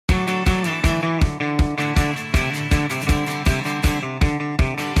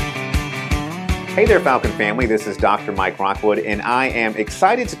Hey there, Falcon family. This is Dr. Mike Rockwood, and I am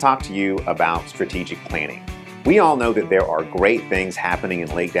excited to talk to you about strategic planning. We all know that there are great things happening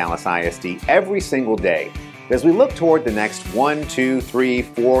in Lake Dallas ISD every single day. As we look toward the next 1, 2, 3,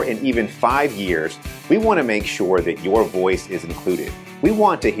 4, and even 5 years, we want to make sure that your voice is included. We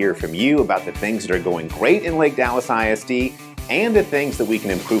want to hear from you about the things that are going great in Lake Dallas ISD and the things that we can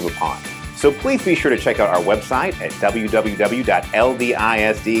improve upon. So please be sure to check out our website at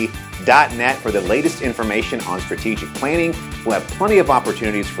www.LDISD.net for the latest information on strategic planning. We'll have plenty of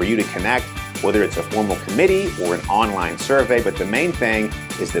opportunities for you to connect, whether it's a formal committee or an online survey, but the main thing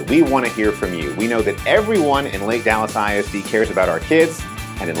is that we want to hear from you. We know that everyone in Lake Dallas ISD cares about our kids,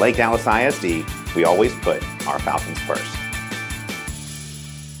 and in Lake Dallas ISD, we always put our Falcons first.